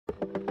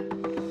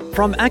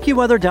From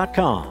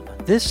AccuWeather.com,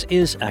 this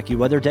is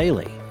AccuWeather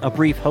Daily, a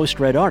brief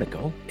host-read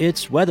article.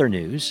 It's weather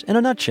news in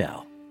a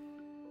nutshell.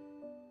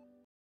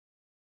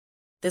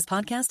 This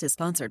podcast is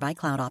sponsored by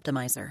Cloud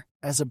Optimizer.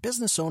 As a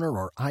business owner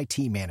or IT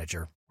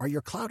manager, are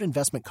your cloud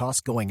investment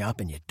costs going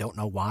up and you don't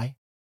know why?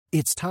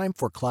 It's time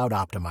for Cloud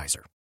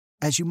Optimizer.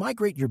 As you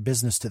migrate your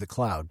business to the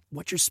cloud,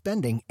 what you're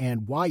spending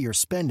and why you're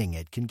spending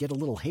it can get a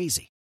little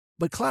hazy.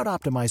 But Cloud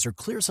Optimizer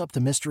clears up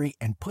the mystery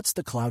and puts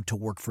the cloud to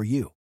work for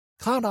you.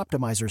 Cloud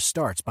Optimizer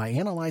starts by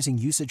analyzing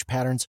usage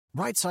patterns,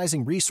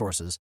 right-sizing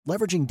resources,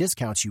 leveraging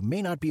discounts you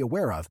may not be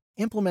aware of,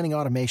 implementing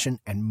automation,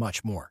 and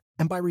much more.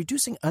 And by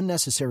reducing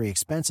unnecessary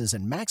expenses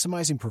and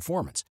maximizing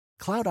performance,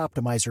 Cloud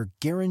Optimizer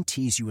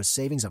guarantees you a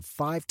savings of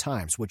 5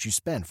 times what you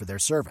spend for their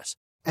service.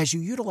 As you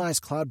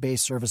utilize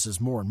cloud-based services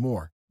more and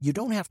more, you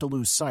don't have to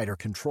lose sight or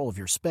control of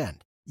your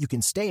spend. You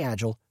can stay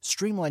agile,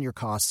 streamline your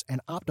costs,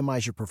 and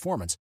optimize your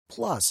performance,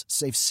 plus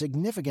save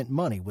significant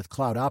money with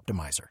Cloud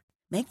Optimizer.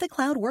 Make the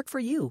cloud work for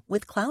you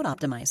with Cloud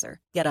Optimizer.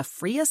 Get a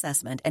free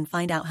assessment and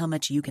find out how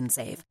much you can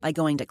save by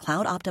going to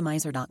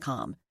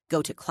cloudoptimizer.com.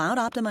 Go to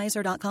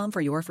cloudoptimizer.com for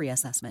your free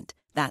assessment.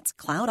 That's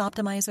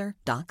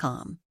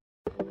cloudoptimizer.com.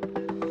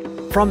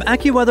 From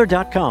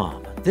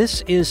AccuWeather.com,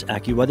 this is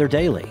AccuWeather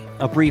Daily,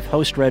 a brief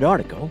host-read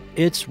article.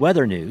 It's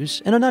weather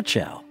news in a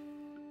nutshell.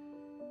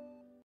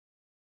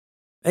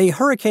 A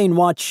hurricane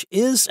watch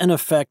is in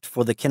effect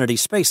for the Kennedy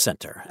Space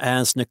Center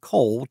as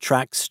Nicole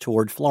tracks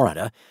toward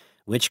Florida,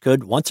 which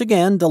could once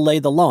again delay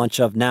the launch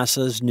of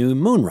NASA's new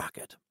moon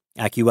rocket.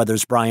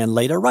 AccuWeather's Brian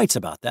Leda writes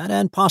about that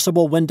and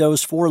possible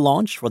windows for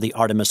launch for the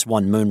Artemis I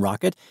moon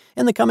rocket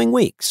in the coming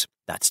weeks.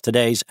 That's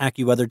today's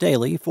AccuWeather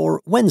Daily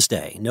for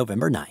Wednesday,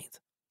 November 9th.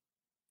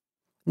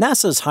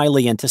 NASA's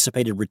highly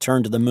anticipated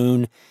return to the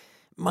moon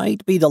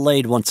might be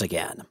delayed once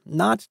again,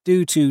 not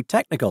due to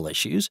technical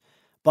issues,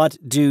 but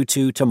due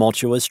to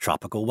tumultuous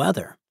tropical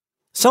weather.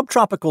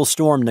 Subtropical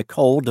storm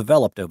Nicole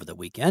developed over the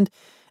weekend,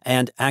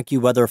 and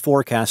AccuWeather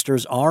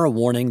forecasters are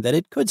warning that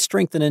it could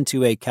strengthen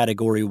into a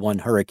Category 1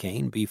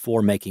 hurricane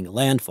before making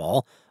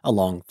landfall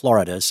along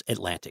Florida's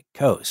Atlantic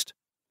coast.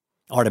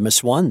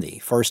 Artemis I, the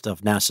first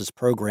of NASA's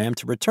program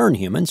to return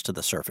humans to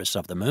the surface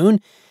of the moon,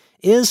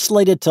 is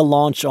slated to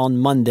launch on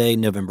Monday,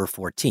 November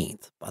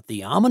 14th, but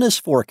the ominous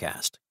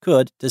forecast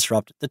could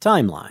disrupt the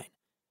timeline.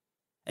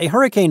 A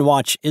hurricane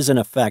watch is in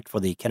effect for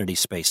the Kennedy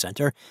Space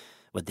Center,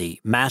 with the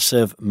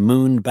massive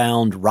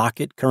moon-bound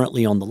rocket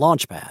currently on the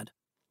launch pad.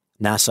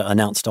 NASA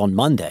announced on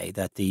Monday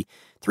that the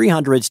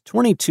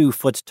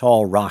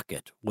 322-foot-tall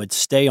rocket would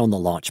stay on the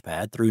launch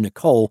pad through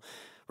Nicole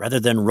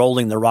rather than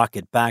rolling the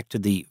rocket back to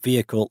the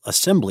Vehicle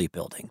Assembly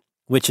Building,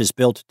 which is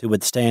built to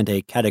withstand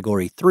a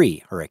Category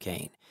 3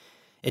 hurricane.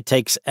 It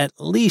takes at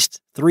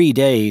least 3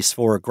 days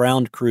for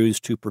ground crews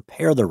to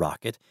prepare the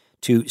rocket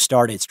to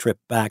start its trip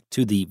back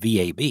to the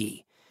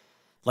VAB.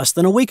 Less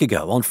than a week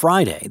ago, on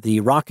Friday, the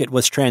rocket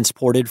was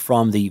transported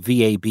from the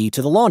VAB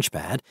to the launch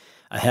pad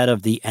ahead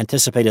of the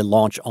anticipated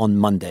launch on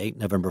Monday,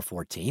 November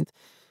 14th.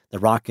 The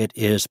rocket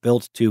is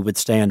built to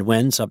withstand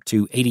winds up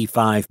to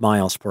 85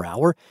 miles per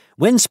hour,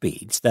 wind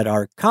speeds that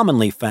are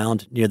commonly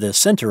found near the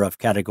center of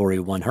Category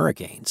 1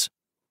 hurricanes.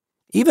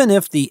 Even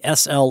if the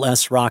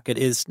SLS rocket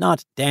is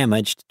not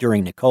damaged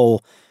during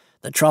Nicole,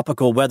 the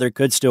tropical weather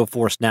could still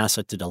force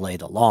NASA to delay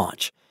the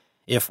launch.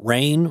 If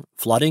rain,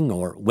 flooding,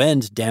 or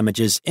wind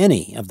damages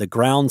any of the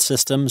ground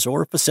systems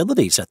or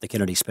facilities at the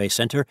Kennedy Space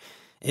Center,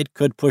 it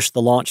could push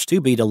the launch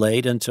to be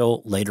delayed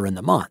until later in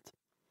the month.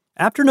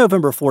 After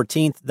November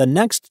 14th, the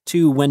next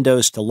 2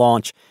 windows to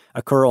launch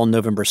occur on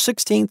November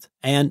 16th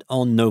and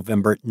on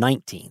November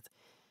 19th.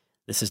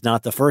 This is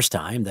not the first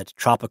time that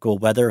tropical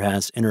weather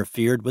has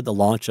interfered with the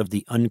launch of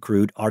the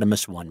uncrewed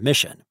Artemis I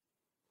mission.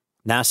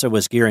 NASA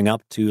was gearing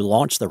up to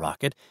launch the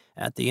rocket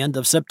at the end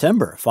of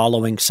September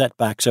following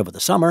setbacks over the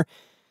summer.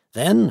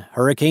 Then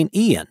Hurricane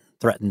Ian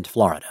threatened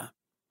Florida.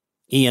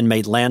 Ian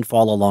made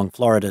landfall along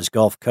Florida's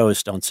Gulf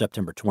Coast on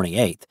September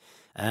 28th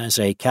as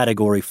a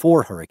Category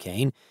 4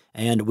 hurricane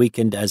and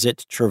weakened as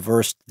it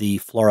traversed the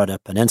Florida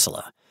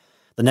peninsula.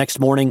 The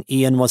next morning,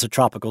 Ian was a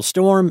tropical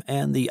storm,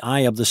 and the eye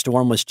of the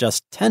storm was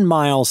just 10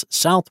 miles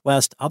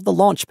southwest of the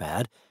launch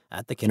pad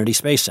at the Kennedy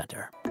Space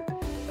Center.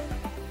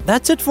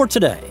 That's it for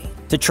today.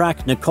 To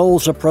track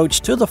Nicole's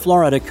approach to the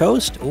Florida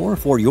coast or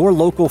for your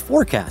local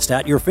forecast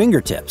at your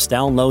fingertips,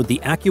 download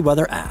the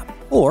AccuWeather app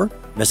or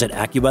visit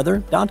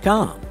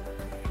AccuWeather.com.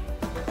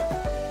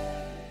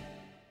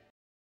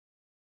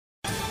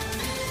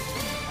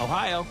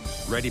 Ohio,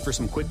 ready for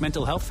some quick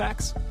mental health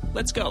facts?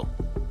 Let's go.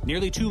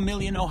 Nearly 2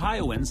 million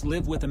Ohioans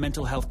live with a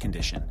mental health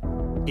condition.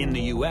 In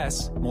the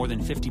U.S., more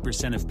than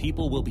 50% of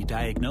people will be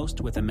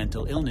diagnosed with a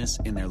mental illness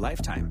in their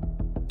lifetime.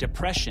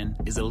 Depression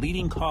is a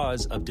leading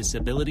cause of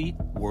disability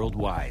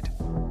worldwide.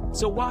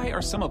 So why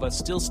are some of us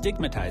still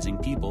stigmatizing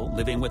people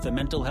living with a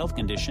mental health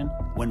condition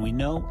when we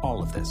know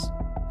all of this?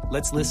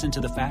 Let's listen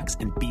to the facts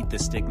and beat the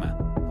stigma.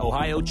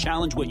 Ohio,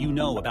 challenge what you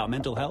know about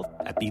mental health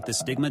at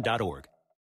beatthestigma.org.